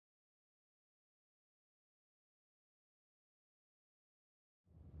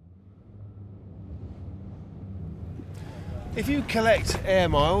If you collect air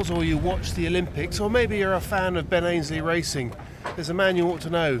miles or you watch the Olympics, or maybe you're a fan of Ben Ainslie racing, there's a man you ought to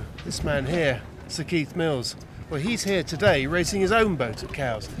know. This man here, Sir Keith Mills. Well, he's here today racing his own boat at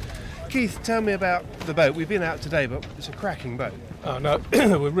Cowes. Keith, tell me about the boat. We've been out today, but it's a cracking boat. Oh, no,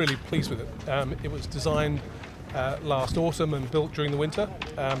 we're really pleased with it. It was designed last autumn and built during the winter.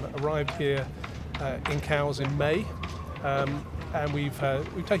 Arrived here in Cowes in May. And we've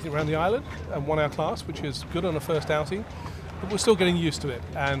taken it around the island and won our class, which is good on a first outing. But we're still getting used to it,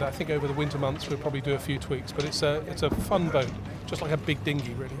 and I think over the winter months we'll probably do a few tweaks. But it's a fun boat, just like a big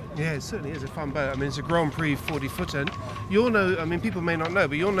dinghy, really. Yeah, it certainly is a fun boat. I mean, it's a Grand Prix 40-footer. You'll know, I mean, people may not know,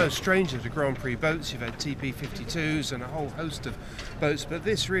 but you're no stranger to Grand Prix boats. You've had TP52s and a whole host of boats, but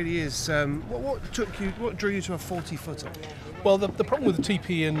this really is. What drew you to a 40-footer? Well, the problem with the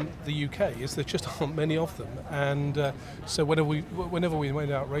TP in the UK is there just aren't many of them, and so whenever we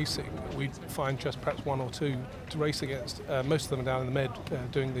went out racing, we'd find just perhaps one or two to race against. Most of them are down in the Med,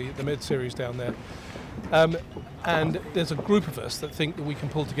 doing the Med series down there. And there's a group of us that think that we can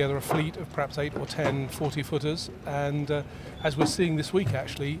pull together a fleet of perhaps 8 or 10 40-footers, and as we're seeing this week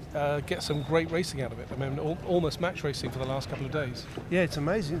actually, get some great racing out of it. I mean, almost match racing for the last couple of days. Yeah, it's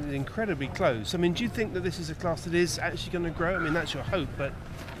amazing. It's incredibly close. I mean, do you think that this is a class that is actually going to grow? I mean, that's your hope, but...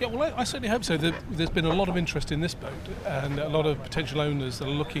 Yeah, well, I certainly hope so. There's been a lot of interest in this boat, and a lot of potential owners that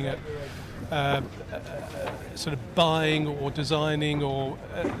are looking at sort of buying or designing or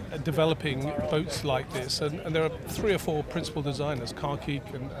developing boats like this, and there are 3 or 4 principal designers, Karkeek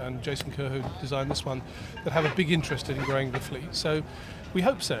and Jason Kerr, who designed this one, that have a big interest in growing the fleet. So we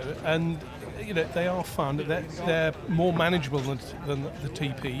hope so, and you know, they are fun. They're more manageable than the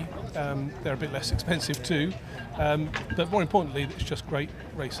TP. They're a bit less expensive too, but more importantly, it's just great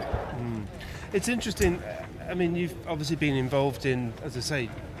racing. It's interesting. I mean, you've obviously been involved in, as I say,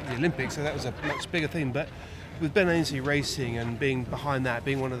 the Olympics, so that was a much bigger thing. But with Ben Ainslie Racing and being behind that,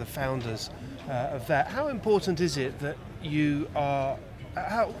 being one of the founders of that, how important is it that you are?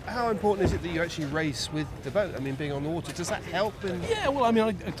 How important is it that you actually race with the boat? I mean, being on the water, does that help? Yeah, well, I mean,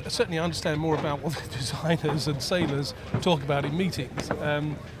 I certainly understand more about what the designers and sailors talk about in meetings.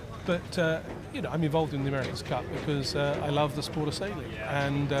 But you know, I'm involved in the America's Cup because I love the sport of sailing,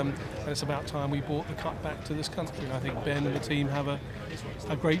 and it's about time we brought the cup back to this country. And I think Ben and the team have a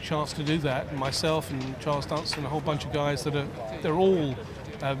great chance to do that. And myself and Charles Dunstan and a whole bunch of guys they're all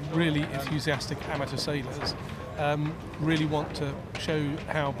really enthusiastic amateur sailors. Really want to show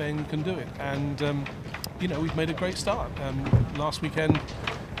how Ben can do it, and you know, we've made a great start. Last weekend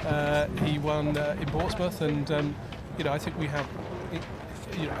he won in Portsmouth, and you know, I think we have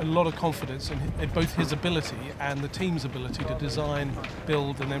a lot of confidence in both his ability and the team's ability to design,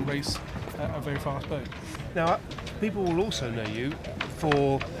 build, and then race a very fast boat. Now, people will also know you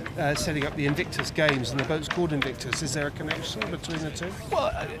for setting up the Invictus games, and the boat's called Invictus. Is there a connection between the two?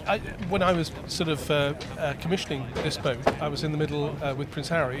 Well, when I was sort of commissioning this boat, I was in the middle with Prince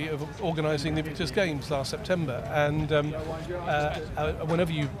Harry of organising the Invictus games last September, and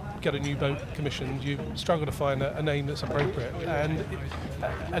whenever you get a new boat commissioned, you struggle to find a name that's appropriate,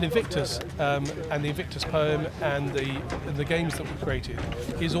 and Invictus and the Invictus poem and the games that we created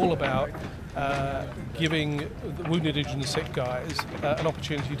is all about giving the wounded, injured and sick guys an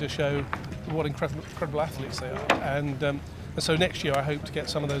opportunity to show what incredible athletes they are, and so next year I hope to get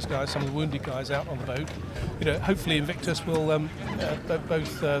some of those guys, some of the wounded guys, out on the boat. You know, hopefully Invictus will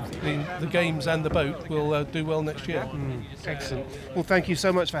both the games and the boat will do well next year. Excellent. Well, thank you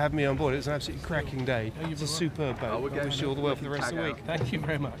so much for having me on board. It was an absolutely cracking day. It's a superb boat. I wish you all the well for the rest of the week. Thank you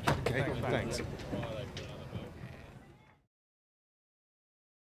very much. Okay, thanks.